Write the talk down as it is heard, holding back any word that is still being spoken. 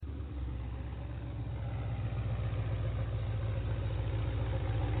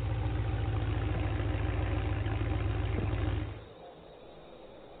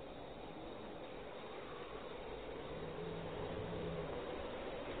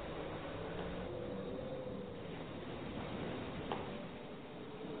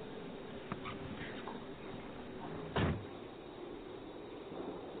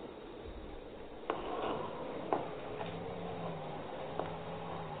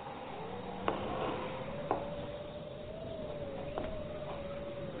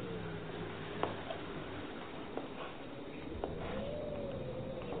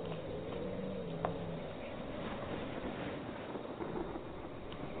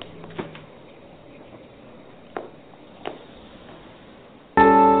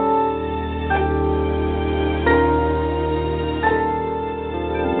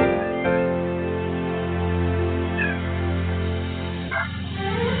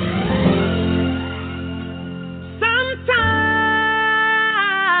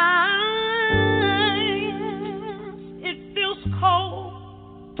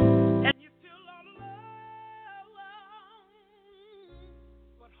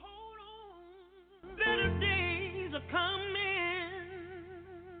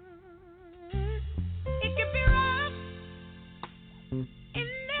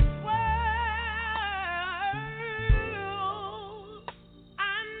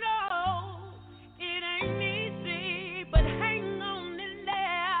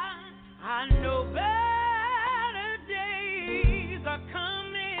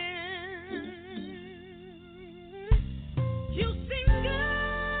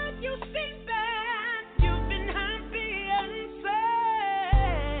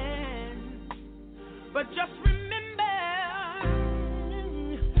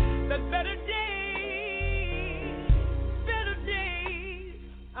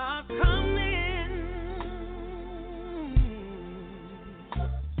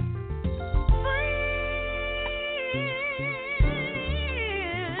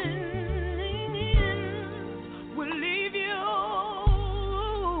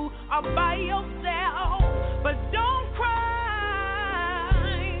all by yourself. But don't cry,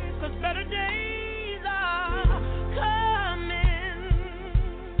 'cause better days are coming.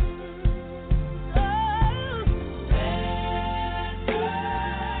 Oh,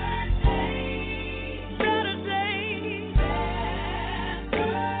 better days.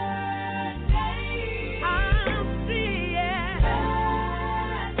 I'm seeing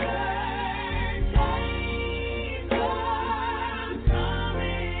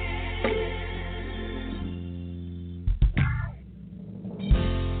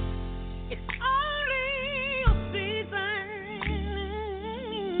it's only a season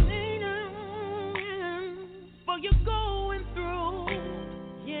for you going through,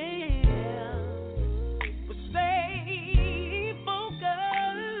 yeah. But stay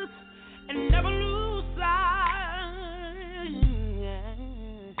focused and never lose sight.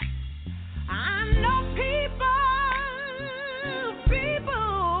 I know people,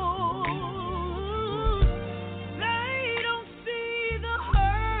 they don't see the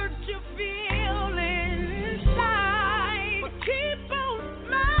hurt you feel inside. But keep on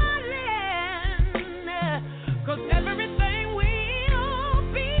smiling, 'cause everything will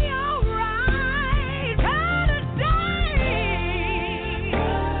be alright. Better days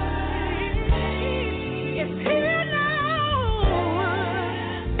is here now.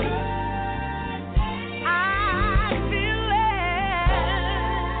 I feel it.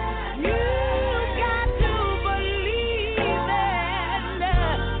 You got to believe it.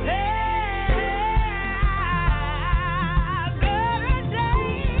 Better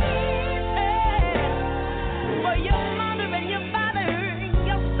days for your mother and your father,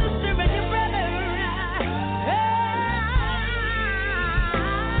 your sister and your brother.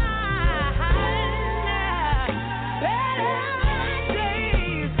 Better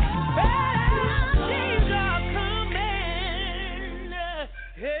days are coming.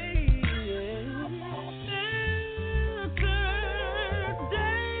 Hey, better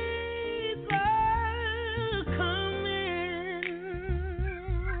days are coming.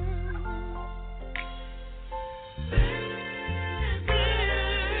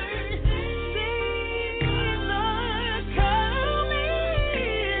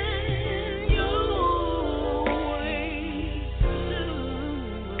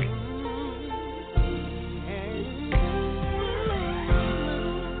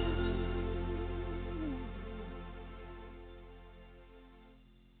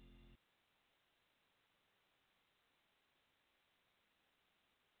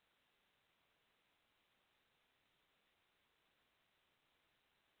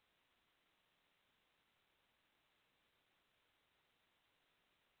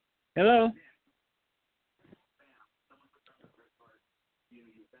 Hello.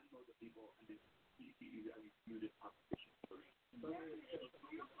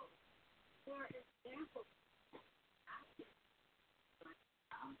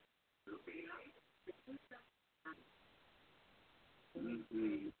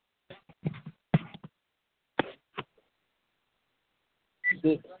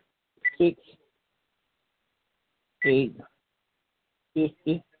 Six, 8,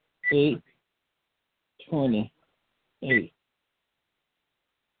 58, 28.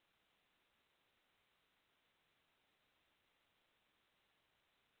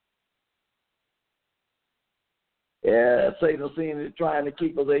 Yeah, Satan is trying to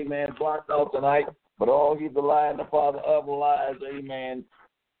keep us, amen, blocked off tonight. But all he's the lie and the father of lies, amen.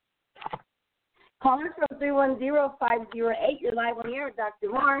 Caller from 310-508. You're live on air with Dr.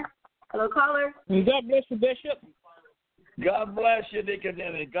 Moore. Hello, caller. God bless you, Bishop. God bless you, Deacon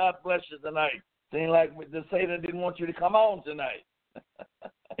Dennis. God bless you tonight. Seems like the Satan didn't want you to come on tonight.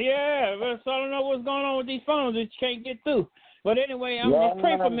 Yeah, but so I don't know what's going on with these phones. It can't get through. But anyway, I'm going to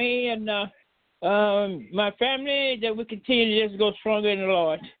pray for me and my family that we continue to just go stronger in the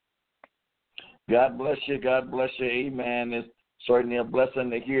Lord. God bless you. God bless you. Amen. It's certainly a blessing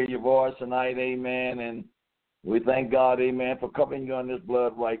to hear your voice tonight. Amen. And we thank God, amen, for covering you on this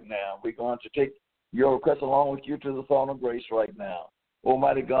blood right now. We're going to take your request along with you to the throne of grace right now.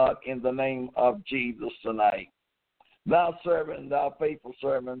 Almighty God, in the name of Jesus tonight. Thou servant, thou faithful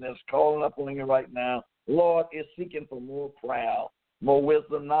servant that's calling up on you right now, Lord, is seeking for more prayer, more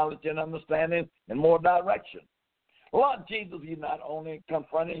wisdom, knowledge, and understanding, and more direction. Lord Jesus, he's not only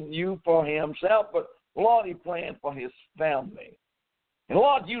confronting you for himself, but Lord, he's praying for his family. And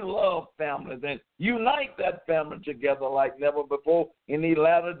Lord, you love family. Then unite that family together like never before in these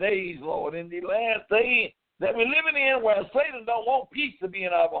latter days, Lord, in these last days that we're living in where Satan don't want peace to be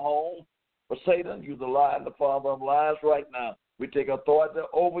in our home. But Satan, you're the lie and the father of lies right now. We take authority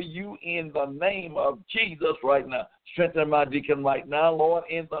over you in the name of Jesus right now. Strengthen my deacon right now, Lord,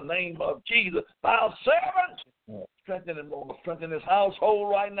 in the name of Jesus. Thou servant, strengthen him, Lord. Strengthen his household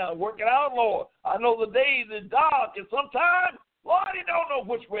right now. Work it out, Lord. I know the days is dark, and sometimes, Lord, he don't know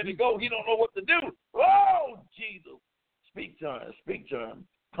which way to go. He don't know what to do. Oh, Jesus. Speak to him. Speak to him.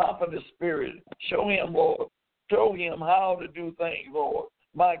 Comfort his spirit. Show him, Lord. Show him how to do things, Lord.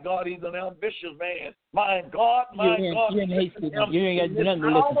 My God, he's an ambitious man. My God, my God. You ain't got nothing to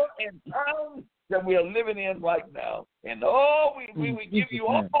listen. And time that we are living in right now. And we give you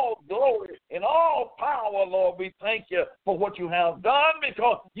all glory and all power, Lord. We thank you for what you have done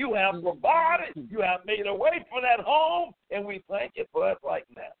because you have provided. You have made a way for that home, and we thank you for it right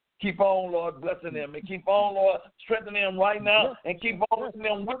now. Keep on, Lord, blessing him, and keep on, Lord, strengthening him right now, and keep on letting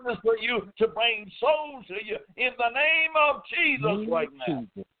them witness for you to bring souls to you in the name of Jesus right now.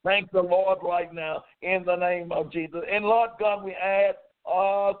 Thank the Lord right now in the name of Jesus. And, Lord God, we add,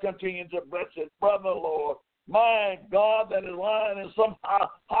 continue to bless his brother, Lord. My God, that is lying in some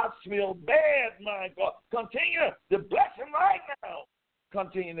hospital bed, my God. Continue to bless him right now.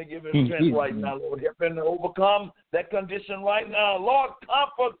 Continue to give him strength right now, Lord. Help him to overcome that condition right now. Lord,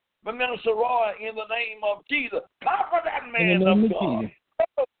 comfort the Minister Roy in the name of Jesus. Comfort that man of God.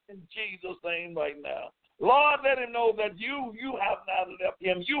 In Jesus' name right now. Lord, let him know that you have not left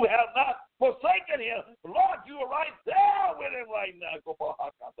him. You have not forsaken him. Lord, you are right there with him right now.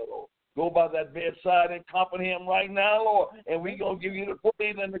 Go by that bedside and comfort him right now, Lord. And we're going to give you the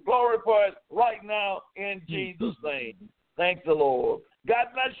praise and the glory for it right now in Jesus' name. Thank the Lord. God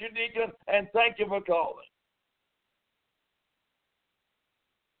bless you, Deacon, and thank you for calling.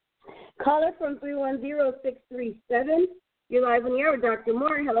 Caller from 310-637. You're live on the air with Dr.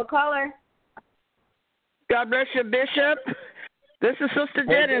 Moore. Hello, caller. God bless you, Bishop. This is Sister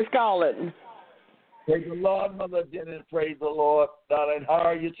Jennings calling. Praise the Lord, Mother Jennings. Praise the Lord. Darling, how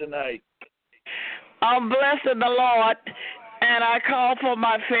are you tonight? I'm blessing the Lord, and I call for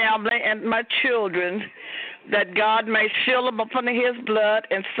my family and my children that God may shield them up under his blood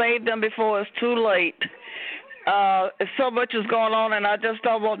and save them before it's too late. So much is going on, and I just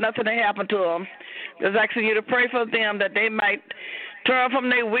don't want nothing to happen to them. Just asking you to pray for them that they might turn from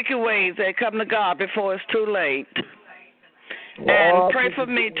their wicked ways and come to God before it's too late. And pray for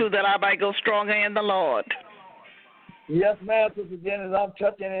me, too, that I might go stronger in the Lord. Yes, ma'am, Sister Jennings. I'm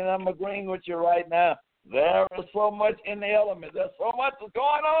touching and I'm agreeing with you right now. There is so much in the element. There's so much is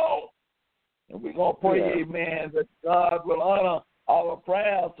going on. And we're going to pray, amen, that God will honor our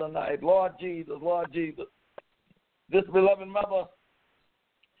prayers tonight. Lord Jesus, Lord Jesus. This beloved mother,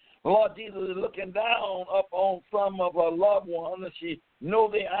 Lord Jesus, is looking down up on some of her loved ones, and she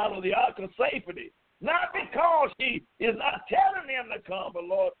knows they're out of the ark of safety. Not because she is not telling them to come, but,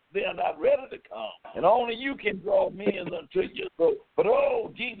 Lord, they are not ready to come. And only you can draw men unto you. But,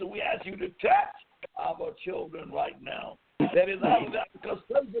 oh, Jesus, we ask you to touch our children right now. That is out of the ark of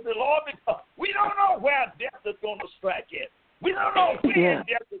safety, Lord, because we don't know where death is going to strike at. We don't know when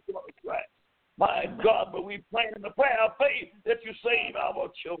death is going to strike. My God, but we pray in the prayer of faith that you save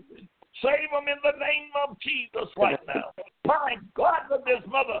our children. Save them in the name of Jesus right now. My God, let this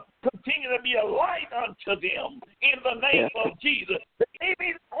mother continue to be a light unto them in the name of Jesus.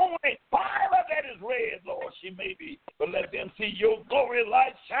 Maybe the only Bible that is read, Lord, she may be, but let them see your glory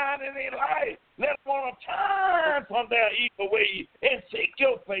light shine in their life. Let them want to turn from their evil ways and seek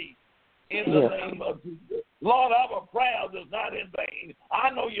your face. In the name of Jesus. Lord, our prayers is not in vain. I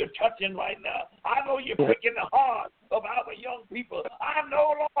know you're touching right now. I know you're pricking the heart of our young people. I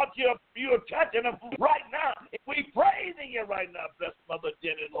know, Lord, you're touching them right now. And we're praising you right now. Bless Mother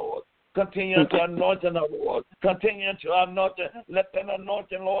Jenny, Lord. Continue to anoint her, Lord. Continue to anoint her. Let that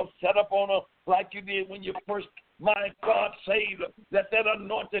anointing, Lord, set up on her like you did when you first, my God, saved her. Let that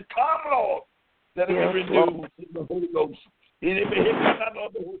anointing come, Lord. Let it be renewed in the Holy Ghost. Let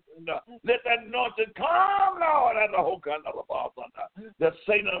that anointing come, Lord, and the whole kind of that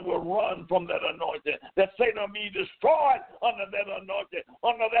Satan will run from that anointing, that Satan will be destroyed under that anointing,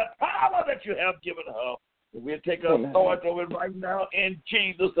 under that power that you have given her. We'll take authority over it right now in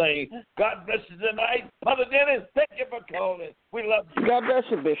Jesus' name. God bless you tonight. Mother Dennis, thank you for calling. We love you. God bless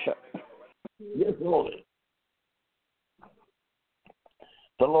you, Bishop. Yes, Lord.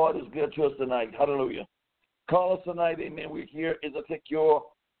 The Lord is good to us tonight. Hallelujah. Call us tonight, amen. We're here is to take your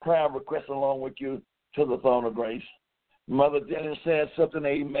prayer request along with you to the throne of grace. Mother Dennis said something,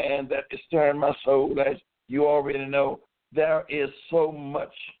 amen, that is stirring my soul. As you already know, there is so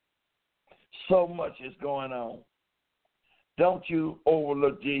much is going on. Don't you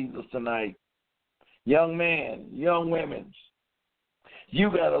overlook Jesus tonight. Young men, young women, you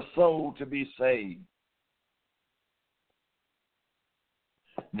got a soul to be saved.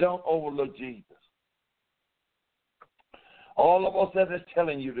 Don't overlook Jesus. All of us that is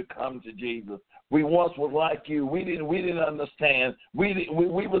telling you to come to Jesus. We once was like you. We didn't understand. We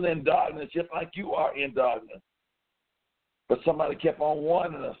was in darkness just like you are in darkness. But somebody kept on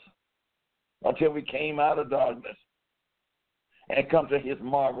warning us until we came out of darkness and come to his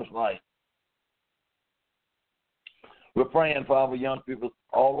marvelous light. We're praying for our young people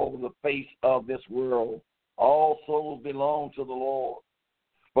all over the face of this world. All souls belong to the Lord,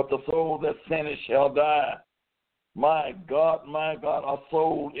 but the soul that sinneth shall die. My God, our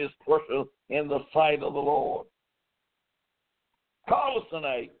soul is precious in the sight of the Lord. Call us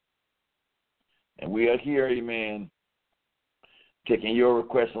tonight, and we are here, amen, taking your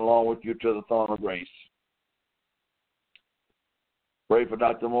request along with you to the throne of grace. Pray for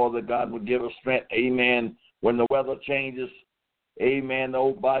Dr. Moore that God would give us strength, amen, when the weather changes, amen, the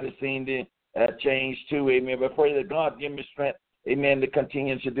old body seemed to change too, amen, but pray that God give me strength, amen, to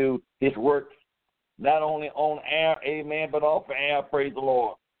continue to do his work, not only on air, amen, but off air, praise the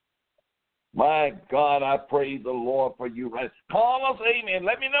Lord. My God, I praise the Lord for you. Right? Call us, amen.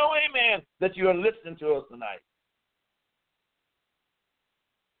 Let me know, amen, that you are listening to us tonight.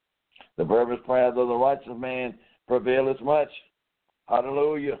 The fervent prayers of the righteous man prevaileth much.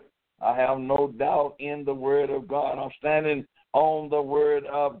 Hallelujah. I have no doubt in the word of God. I'm standing on the word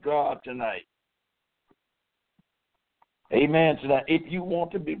of God tonight. Amen. Tonight, if you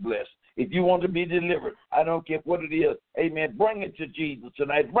want to be blessed, if you want to be delivered, I don't care what it is, amen, bring it to Jesus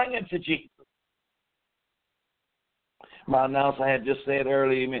tonight. Bring it to Jesus. My announcer had just said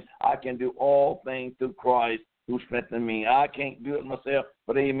earlier, amen, I can do all things through Christ who strengthens me. I can't do it myself,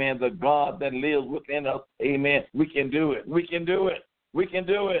 but amen, the God that lives within us, amen, we can do it. We can do it. We can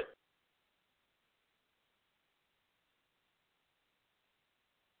do it.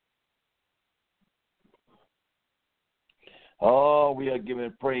 Oh, we are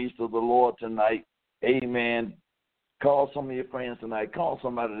giving praise to the Lord tonight. Amen. Call some of your friends tonight. Call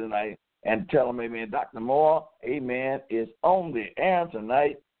somebody tonight and tell them, amen, Dr. Moore, amen, is on the air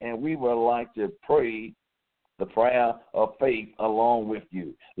tonight, and we would like to pray the prayer of faith along with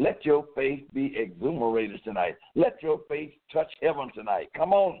you. Let your faith be exuberated tonight. Let your faith touch heaven tonight.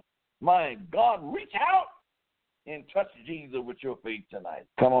 Come on. My God, reach out and touch Jesus with your faith tonight.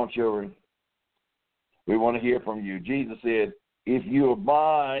 Come on, children. We want to hear from you. Jesus said, if you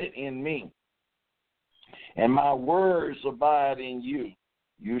abide in me and my words abide in you,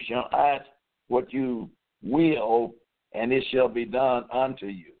 you shall ask what you will, and it shall be done unto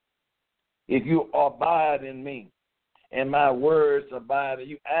you. If you abide in me and my words abide in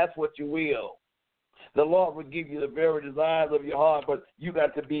you, ask what you will. The Lord will give you the very desires of your heart, but you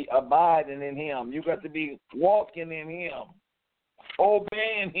got to be abiding in him. You got to be walking in him,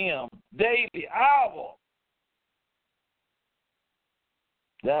 obeying him daily, hour,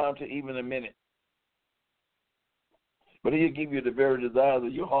 down to even a minute. But he'll give you the very desires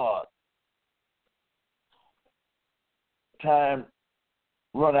of your heart. Time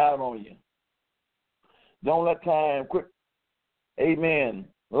run out on you. Don't let time quit. Amen.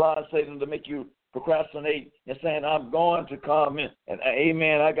 Allow Satan to make you procrastinate and saying, I'm going to come in. And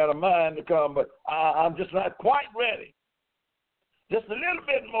amen, I got a mind to come, but I'm just not quite ready. Just a little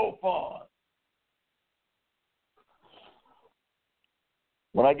bit more fun.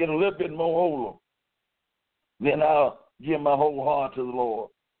 When I get a little bit more older, then I'll give my whole heart to the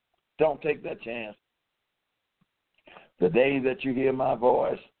Lord. Don't take that chance. The day that you hear my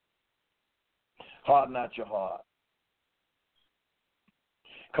voice, harden not your heart.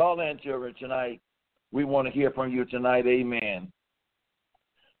 Call in, children, tonight. We want to hear from you tonight. Amen.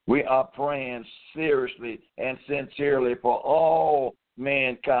 We are praying seriously and sincerely for all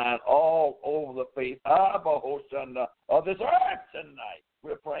mankind, all over the face of this earth tonight.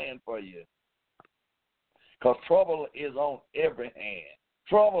 We're praying for you. Because trouble is on every hand.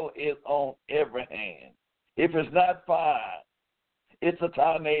 Trouble is on every hand. If it's not fire, it's a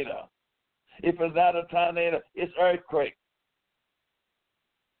tornado. If it's not a tornado, it's earthquake.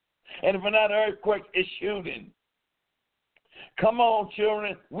 And if it's not earthquake, it's shooting. Come on,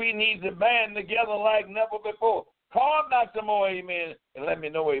 children. We need to band together like never before. Call Dr. Moore, amen, and let me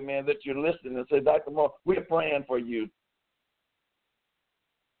know, amen, that you're listening and say, Dr. Moore, we're praying for you.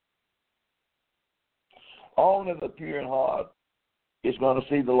 Only the pure in heart is going to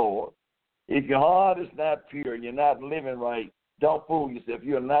see the Lord. If your heart is not pure, you're not living right, don't fool yourself.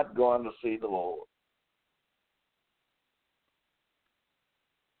 You're not going to see the Lord.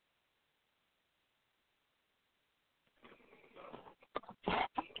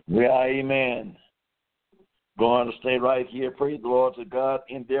 We are, amen, going to stay right here. Praise the Lord to God.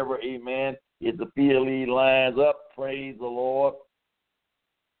 Endeavor, amen, is the field lead lines up. Praise the Lord.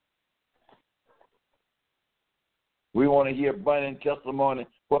 We want to hear burning testimony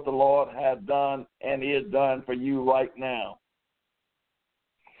what the Lord has done and is done for you right now.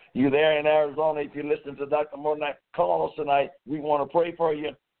 You there in Arizona, if you listen to Dr. Moore tonight, call us tonight. We want to pray for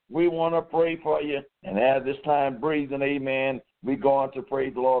you. We want to pray for you. And at this time, breathing, amen, we're going to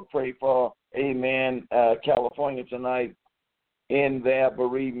praise the Lord. Pray for, amen, California tonight in their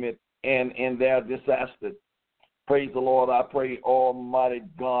bereavement and in their disaster. Praise the Lord. I pray, Almighty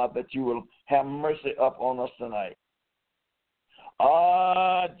God, that you will have mercy upon us tonight.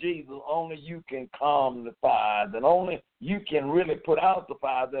 Jesus, only you can calm the fires, and only you can really put out the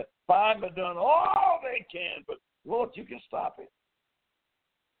fire. The fire has done all they can, but Lord, you can stop it.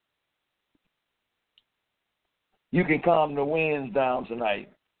 You can calm the winds down tonight.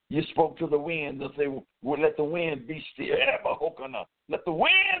 You spoke to the wind and say, well, let the wind be still. Let the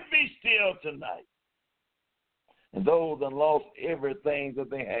wind be still tonight. And those that lost everything that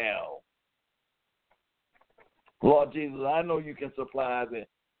they have, Lord Jesus, I know you can supply the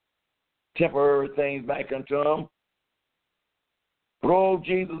temporary things back unto them. But, oh,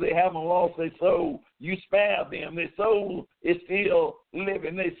 Jesus, they haven't lost their soul. You spared them. Their soul is still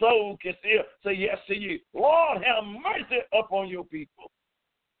living. Their soul can still say yes to you. Lord, have mercy upon your people.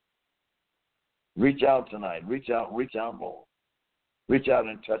 Reach out tonight. Reach out, Lord. Reach out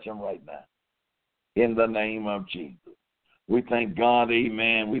and touch them right now. In the name of Jesus. We thank God,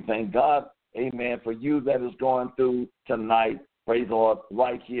 amen. We thank God, amen, for you that is going through tonight. Praise the Lord,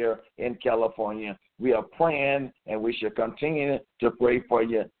 right here in California. We are praying, and we should continue to pray for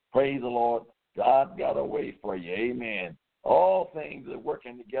you. Praise the Lord. God got a way for you. Amen. All things are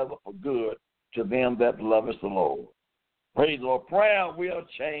working together for good to them that love us the Lord. Praise the Lord. Prayer will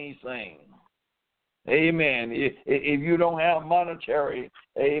change things. Amen. If you don't have monetary,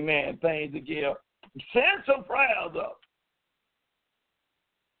 amen, things to give, send some prayers up.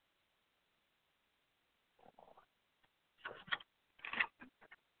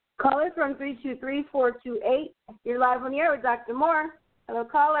 Caller from 323-428. You're live on the air with Dr. Moore. Hello,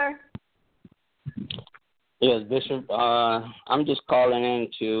 caller. Yes, Bishop. I'm just calling in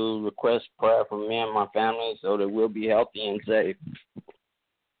to request prayer for me and my family so that we'll be healthy and safe.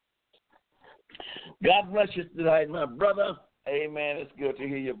 God bless you tonight, my brother. Amen. It's good to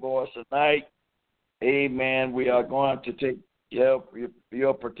hear your voice tonight. Amen. We are going to take your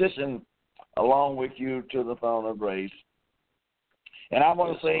petition along with you to the throne of grace. And I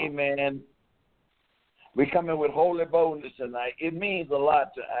want to say, amen, we come in with holy boldness tonight. It means a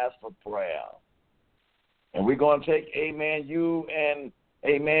lot to ask for prayer. And we're going to take, amen, you and,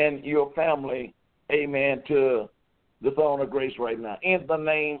 amen, your family, amen, to the throne of grace right now. In the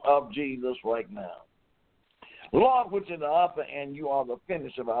name of Jesus right now. Lord, which is the author and you are the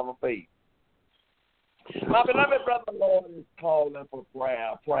finisher of our faith. My beloved brother, Lord, is calling for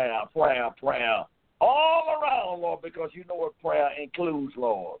prayer. All around, Lord, because you know what prayer includes,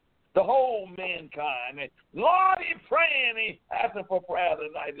 Lord. The whole mankind. And Lord, he's praying, he's asking for prayer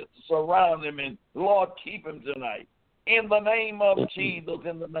tonight to surround him, and Lord, keep him tonight. In the name of Jesus,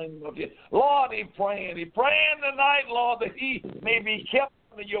 in the name of Jesus. Lord, he's praying tonight, Lord, that he may be kept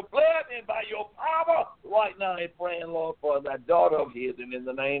under your blood and by your power. Right now, he's praying, Lord, for that daughter of his, and in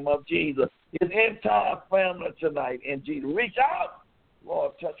the name of Jesus, his entire family tonight. And Jesus, reach out.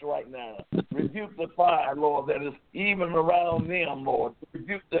 Lord, touch right now. Rebuke the fire, Lord, that is even around them, Lord.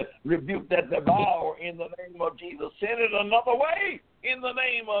 Rebuke that devour in the name of Jesus. Send it another way in the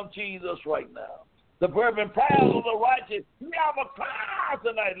name of Jesus right now. The fervent prayers of the righteous, you have a cry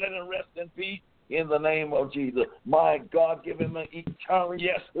tonight. Let him rest in peace in the name of Jesus. My God, give him an eternal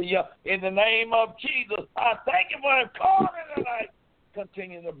yes for you. In the name of Jesus, I thank you for him calling tonight.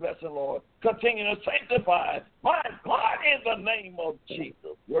 Continue to bless him, Lord. Continue to sanctify him. My God, in the name of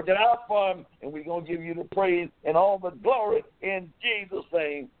Jesus. Work it out for him, and we're going to give you the praise and all the glory in Jesus'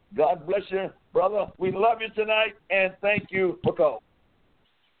 name. God bless you, brother. We love you tonight, and thank you for calling.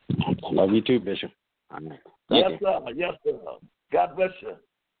 Love you too, Bishop. Amen. Yes, sir. Yes, sir. God bless you.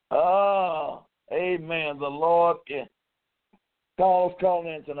 Oh, amen. The Lord is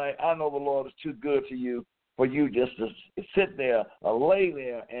calling in tonight. I know the Lord is too good to you. For you just to sit there or lay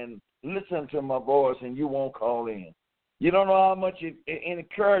there and listen to my voice and you won't call in. You don't know how much it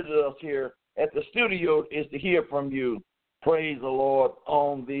encourages us here at the studio is to hear from you. Praise the Lord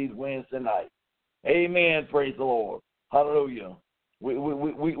on these Wednesday nights. Amen. Praise the Lord. Hallelujah. We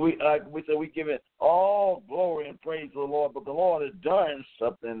say we give it all glory and praise to the Lord, but the Lord is doing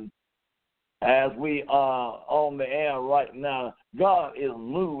something as we are on the air right now. God is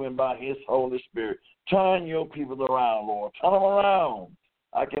moving by his Holy Spirit. Turn your people around, Lord. Turn them around.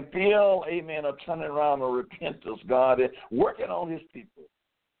 I can feel, amen, a turning around of repentance. God is working on his people.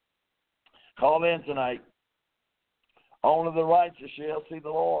 Call in tonight. Only the righteous shall see the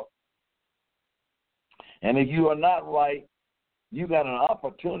Lord. And if you are not right, you got an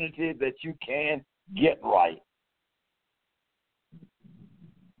opportunity that you can get right.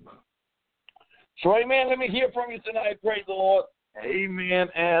 So, amen, let me hear from you tonight. Praise the Lord. Amen.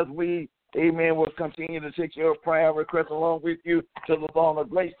 As we, amen, will continue to take your prayer request along with you to the throne of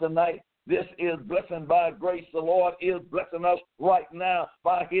grace tonight. This is blessing by grace. The Lord is blessing us right now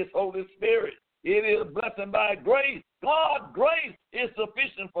by his Holy Spirit. It is blessing by grace. God's grace is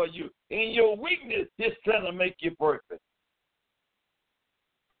sufficient for you. In your weakness, his strength will make you perfect.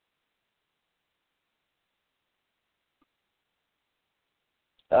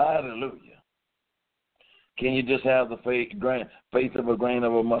 Hallelujah. Can you just have the faith of a grain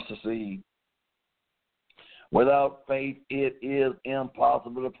of a mustard seed? Without faith, it is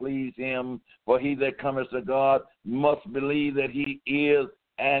impossible to please him. For he that cometh to God must believe that he is,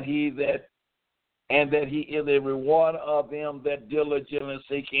 and that he is a rewarder of them that diligently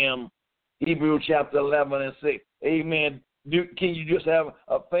seek him. Hebrews chapter 11 and 6. Amen. Can you just have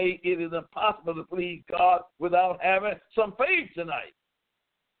a faith? It is impossible to please God without having some faith tonight.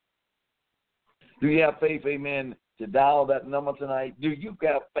 Do you have faith, amen, to dial that number tonight? Do you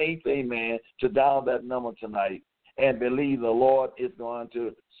have faith, amen, to dial that number tonight and believe the Lord is going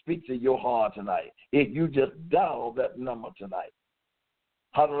to speak to your heart tonight? If you just dial that number tonight.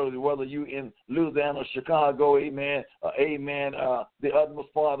 Hallelujah. Whether you in Louisiana, Chicago, amen, the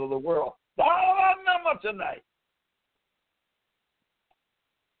utmost part of the world, dial that number tonight.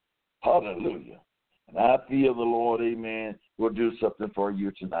 Hallelujah. And I feel the Lord, amen, will do something for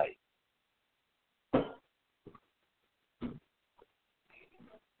you tonight.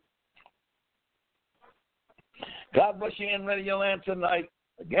 God bless you in Radio Land tonight.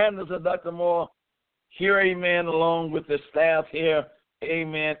 Again, this is Dr. Moore here, amen, along with the staff here,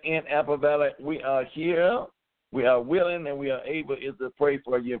 amen, in Apple Valley. We are here. We are willing and we are able to pray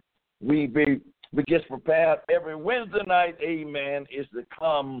for you. We get prepared every Wednesday night, amen, is to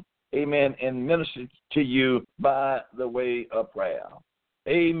come, amen, and minister to you by the way of prayer.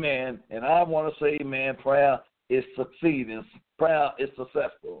 Amen. And I want to say, amen, prayer is succeeding. Prayer is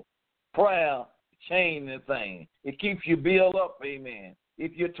successful. Prayer changes things. It keeps you built up, amen.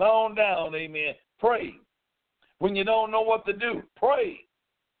 If you're toned down, amen, pray. When you don't know what to do, pray.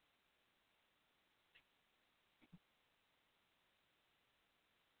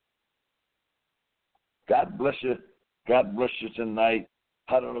 God bless you. God bless you tonight.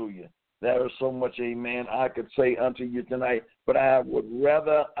 Hallelujah. There is so much, amen, I could say unto you tonight, but I would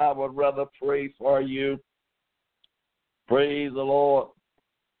rather pray for you. Praise the Lord.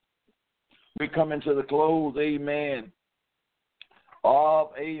 We come into the close, amen, of,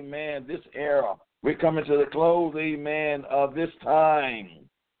 amen, this era. We come into the close, amen, of this time.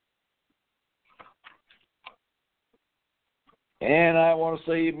 And I want to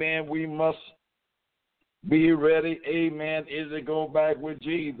say, amen, we must be ready, amen, is to go back with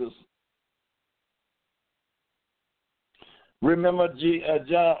Jesus. Remember,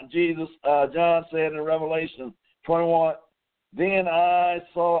 John said in Revelation 21, then I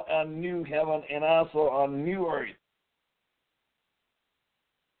saw a new heaven and I saw a new earth.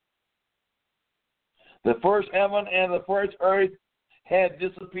 The first heaven and the first earth had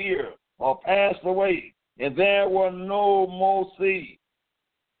disappeared or passed away, and there were no more sea.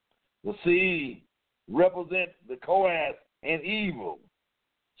 The sea represents the coast and evil.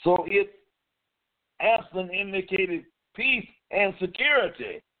 So its absence indicated peace and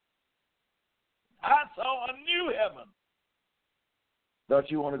security. I saw a new heaven. Don't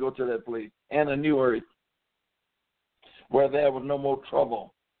you want to go to that place? And a new earth where there was no more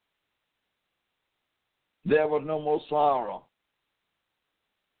trouble. There was no more sorrow.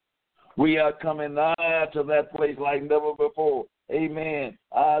 We are coming nigh to that place like never before. Amen.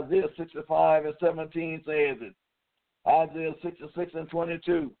 Isaiah 65 and 17 says it. Isaiah 66 and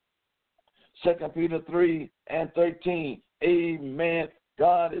 22. 2 Peter 3 and 13. Amen.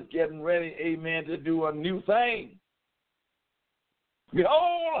 God is getting ready, amen, to do a new thing.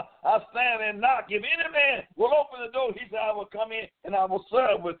 Behold, I stand and knock. If any man will open the door, he said, I will come in and I will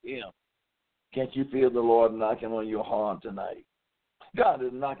serve with him. Can't you feel the Lord knocking on your heart tonight? God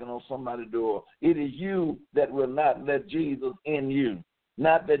is knocking on somebody's door. It is you that will not let Jesus in you.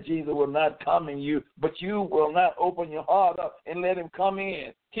 Not that Jesus will not come in you, but you will not open your heart up and let him come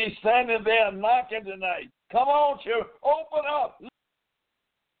in. He's standing there knocking tonight. Come on, church, open up.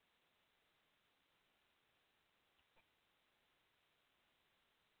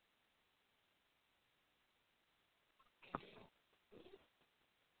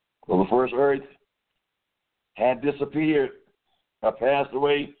 Well, the first earth had disappeared or passed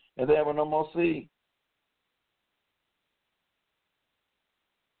away, and there was no more sea.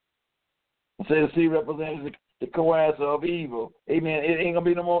 Say the sea represents the coercion of evil. Amen. It ain't going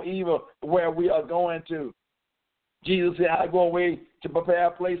to be no more evil where we are going to. Jesus said, I go away to prepare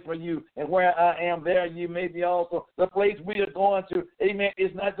a place for you, and where I am, there you may be also. The place we are going to, amen,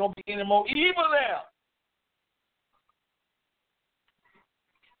 it's not going to be any more evil there.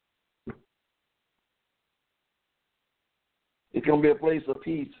 It's going to be a place of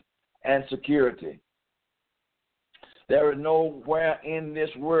peace and security. There is nowhere in this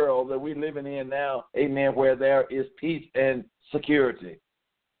world that we're living in now, amen, where there is peace and security.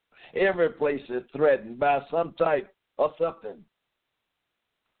 Every place is threatened by some type of something.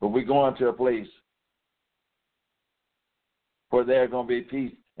 But we're going to a place where there's going to be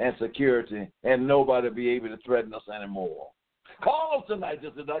peace and security, and nobody will be able to threaten us anymore. Call us tonight,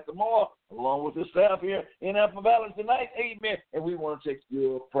 just as Dr. Moore, along with the staff here in Apple Valley tonight, amen. And we want to take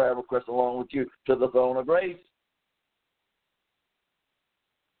your prayer request along with you to the throne of grace.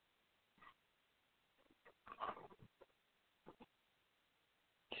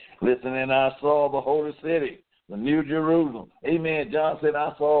 Listen, and I saw the holy city, the New Jerusalem. Amen. John said,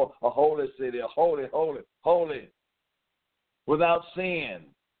 I saw a holy city, a holy, without sin,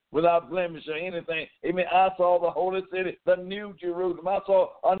 without blemish or anything. Amen. I saw the holy city, the New Jerusalem. I saw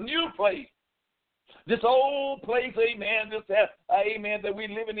a new place. This old place, amen, amen, that we're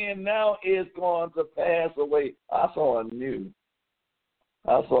living in now is going to pass away. I saw a new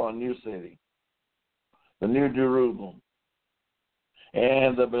city, the New Jerusalem.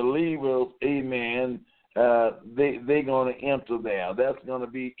 And the believers, amen, they're going to enter there. That's going to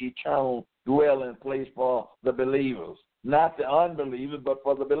be eternal dwelling place for the believers. Not the unbelievers, but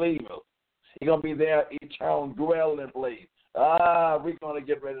for the believers. It's going to be their eternal dwelling place. We're going to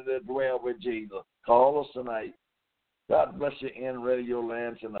get ready to dwell with Jesus. Call us tonight. God bless you in Radio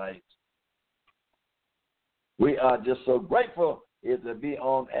Land tonight. We are just so grateful is to be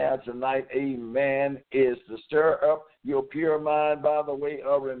on air tonight, amen, is to stir up your pure mind by the way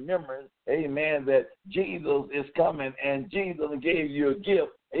of remembrance, amen, that Jesus is coming and Jesus gave you a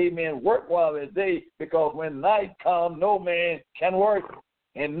gift, amen. Work while it's day, because when night comes, no man can work.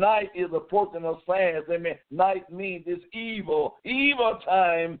 And night is a portion of fast, amen. Night means it's evil. Evil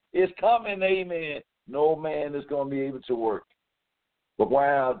time is coming, amen. No man is going to be able to work. But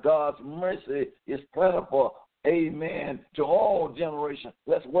while God's mercy is plentiful, amen, to all generations.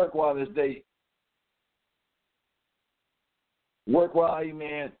 Let's work while it's day. Work while,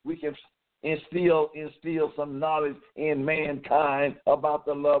 amen, we can instill some knowledge in mankind about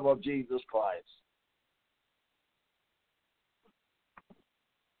the love of Jesus Christ.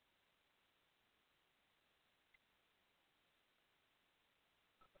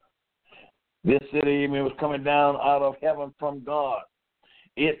 This city, amen, was coming down out of heaven from God.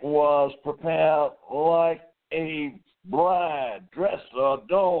 It was prepared like a bride dressed or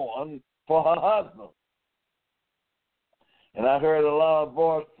adorned for her husband. And I heard a loud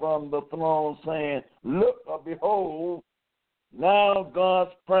voice from the throne saying, look or behold, now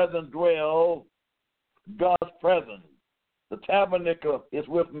God's presence dwells, God's presence. The tabernacle is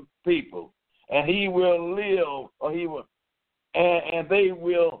with people, and he will live, or he will, and they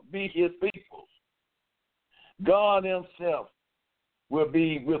will be his people. God himself will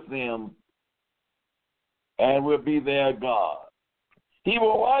be with them and will be their God. He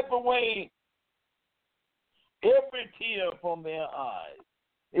will wipe away every tear from their eyes.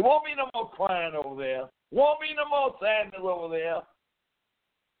 It won't be no more crying over there. Won't be no more sadness over there.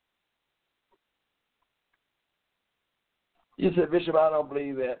 You said, Bishop, I don't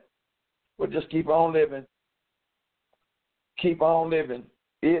believe that. Well, just keep on living. Keep on living.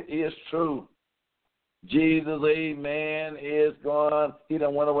 It is true. Jesus, amen, is gone. He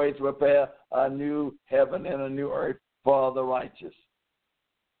done went away to prepare a new heaven and a new earth for the righteous.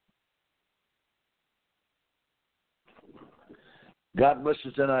 God bless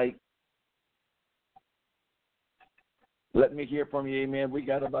you tonight. Let me hear from you, amen. We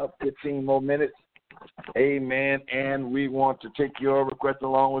got about 15 more minutes, amen, and we want to take your request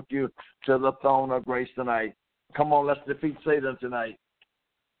along with you to the throne of grace tonight. Come on, let's defeat Satan tonight.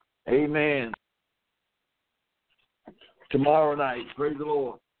 Amen. Tomorrow night, praise the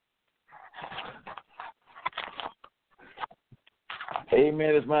Lord.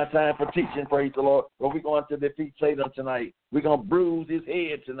 Amen. It's my time for teaching, praise the Lord. But we're going to defeat Satan tonight. We're going to bruise his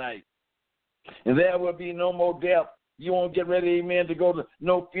head tonight. And there will be no more death. You won't get ready, amen, to go to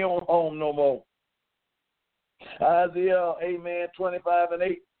no funeral home no more. Isaiah, amen, 25 and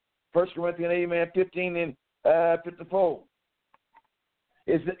 8. 1 Corinthians, amen, 15 and 54.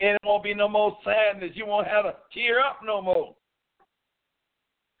 And it won't be no more sadness. You won't have to tear up no more.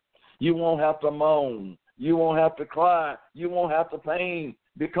 You won't have to moan. You won't have to cry. You won't have to pain,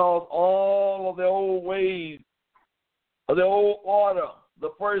 because all of the old ways, the old order, the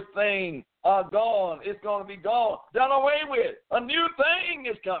first thing are gone. It's going to be gone, done away with. A new thing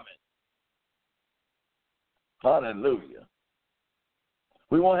is coming. Hallelujah.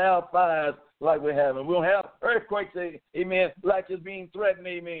 We won't have fires like we're having. We won't have earthquakes, amen, like it's being threatened,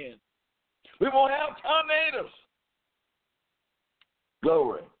 amen. We won't have tornadoes.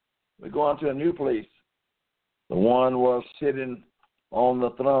 Glory. We're going to a new place. The one was sitting on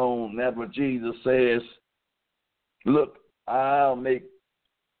the throne. That's what Jesus says. Look, I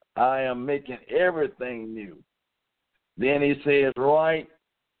am making everything new. Then he says, write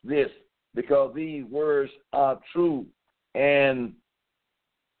this, because these words are true and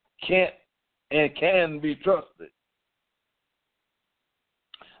can be trusted.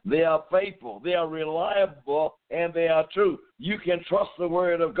 They are faithful, they are reliable, and they are true. You can trust the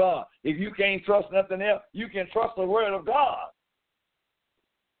word of God. If you can't trust nothing else, you can trust the word of God.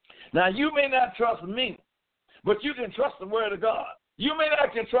 Now, you may not trust me, but you can trust the word of God. You may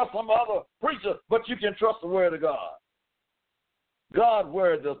not can trust some other preacher, but you can trust the word of God. God's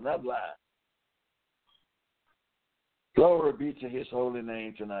word does not lie. Glory be to his holy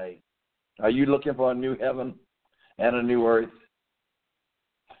name tonight. Are you looking for a new heaven and a new earth,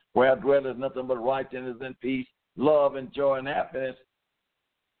 where dwelleth nothing but righteousness and peace, love and joy and happiness?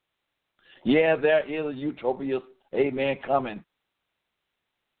 Yeah, there is a utopia, amen, coming.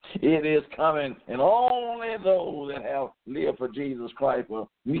 It is coming, and only those that have lived for Jesus Christ will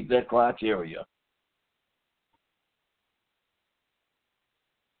meet that criteria.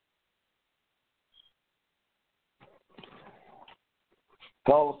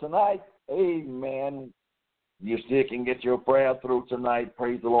 Call us tonight, amen. You still can get your prayer through tonight.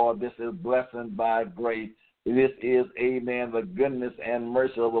 Praise the Lord. This is blessing by grace. This is, amen, the goodness and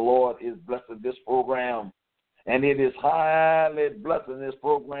mercy of the Lord is blessing this program. And it is highly blessing this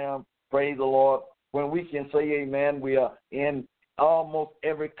program. Praise the Lord. When we can say, amen, we are in almost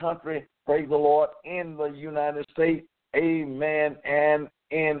every country, praise the Lord, in the United States, amen, and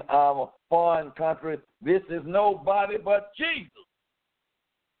in our foreign countries. This is nobody but Jesus.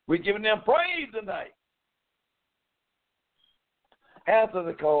 We're giving them praise tonight. Answer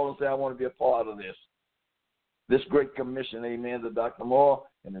the call and say, I want to be a part of this great commission, amen, to Dr. Moore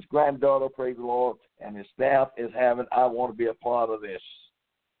and his granddaughter, praise the Lord, and his staff is having. I want to be a part of this.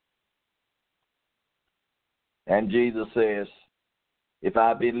 And Jesus says, if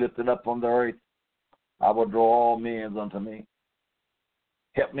I be lifted up from the earth, I will draw all men unto me.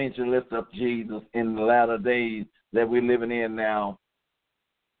 Help me to lift up Jesus in the latter days that we're living in now.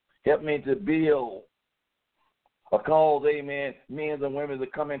 Help me to build a cause, amen, men and women to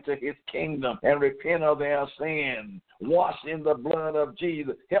come into his kingdom and repent of their sins, washed in the blood of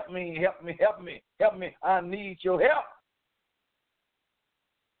Jesus. Help me, help me, help me, help me. I need your help.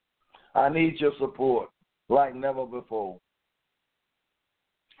 I need your support like never before.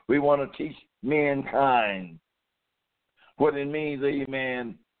 We want to teach mankind what it means,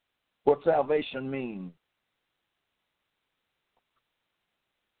 amen, what salvation means.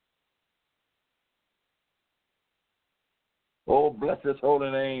 Oh, bless his holy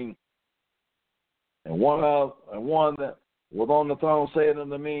name. And one that was on the throne said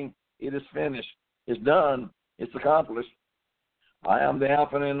unto me, it is finished. It's done. It's accomplished. I am the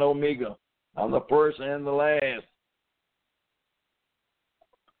Alpha and Omega. I'm the first and the last.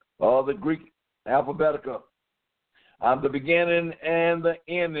 All the Greek alphabetical. I'm the beginning and the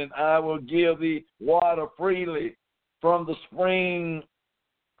ending. I will give thee water freely from the spring.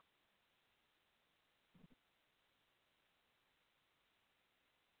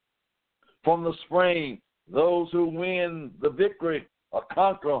 From the spring, those who win the victory or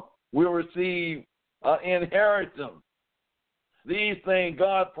conquer will receive an inheritance. These things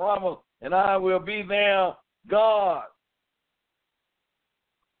God promised, and I will be their God.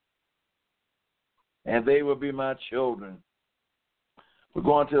 And they will be my children. We're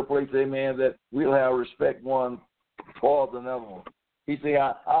going to a place, amen, that we'll have respect one towards another. He said,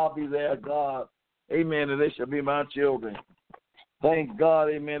 I'll be their God, amen, and they shall be my children. Thank God,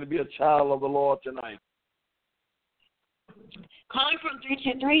 amen, to be a child of the Lord tonight. Calling from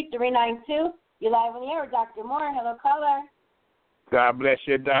 323-392. You're live on the air with Dr. Moore. Hello, caller. God bless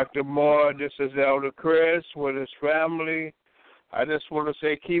you, Dr. Moore. This is Elder Chris with his family. I just want to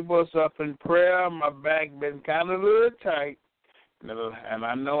say keep us up in prayer. My back been kind of a little tight, and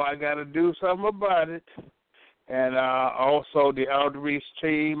I know I got to do something about it. And also the outreach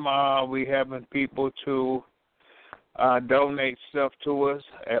team, we having people to donate stuff to us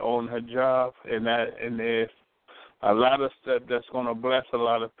on her job, and there's a lot of stuff that's going to bless a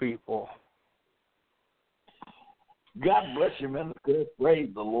lot of people. God bless you, man. Praise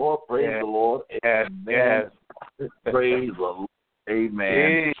the Lord. Praise the Lord. Yes. Praise the Lord.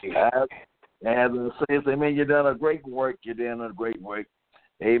 Amen. As it says, amen, you've done a great work. You're doing a great work.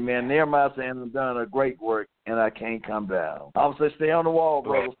 Amen. Nehemiah saying, I've done a great work, and I can't come down. I would say, stay on the wall,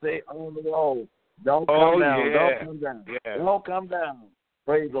 brother. Stay on the wall. Don't come down. Yeah. Don't come down. Yeah. Don't come down.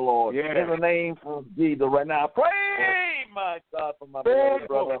 Praise the Lord. Yeah. In the name of Jesus right now. Pray, my God, for my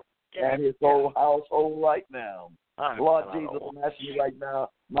brother and his whole household right now. Lord Jesus, I'm asking you right now,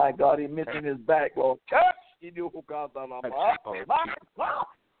 my God, he's missing his back, Lord. Touch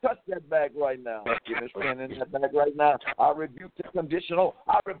touch that back right now. Give me in that back right now. I rebuke the conditional.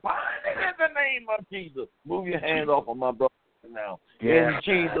 I rebind it in the name of Jesus. Move your hands off of my brother right now. In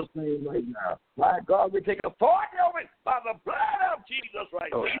Jesus' name right now. My God, we take authority over it by the blood of Jesus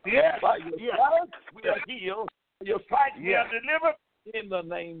right now. By your stripes, we are healed. By your stripes, we are delivered in the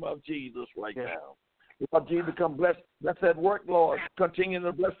name of Jesus right now. Lord Jesus, come bless that work, Lord. Continue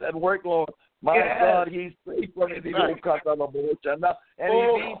to bless that work, Lord. My God, he's faithful and he's faithful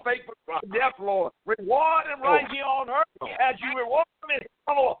to death, Lord. Reward him right here on earth as you reward him.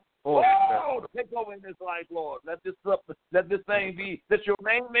 Take over in this life, Lord. Let this thing be, that your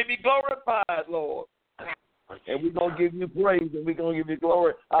name may be glorified, Lord. And we're going to give you praise and we're going to give you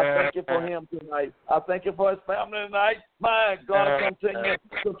glory. I thank you for him tonight. I thank you for his family tonight. My God, continue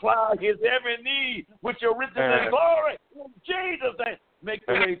to supply his every need with your riches and glory. In Jesus' name, make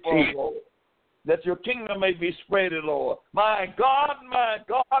the way for him, Lord. That your kingdom may be spread, Lord. My God,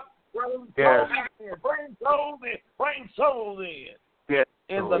 bring souls in.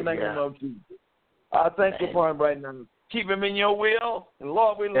 In the name of Jesus. I thank you for him right now. Keep him in your will. And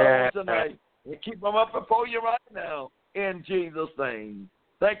Lord, we love him tonight. And keep them up before you right now, in Jesus' name.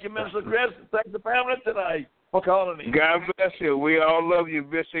 Thank you, Minister Chris. Thank the family tonight for calling me. God bless you. We all love you,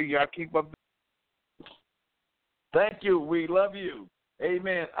 Bishop. Y'all keep up. Thank you. We love you.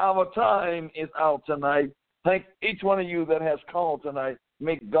 Amen. Our time is out tonight. Thank each one of you that has called tonight.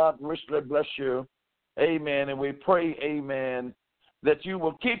 May God richly bless you. Amen. And we pray, amen, that you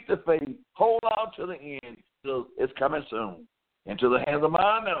will keep the faith, hold out to the end. It's coming soon. Into the hands of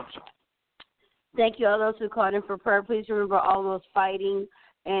my announcer. Thank you, all those who called in for prayer. Please remember all those fighting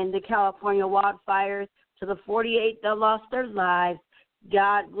in the California wildfires. To the 48 that lost their lives,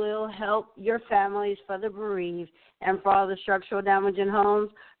 God will help your families for the bereaved. And for all the structural damage in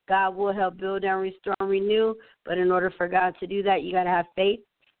homes, God will help build and restore and renew. But in order for God to do that, you got to have faith.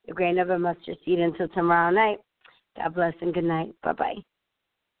 The grain of a mustard seed until tomorrow night. God bless and good night. Bye-bye.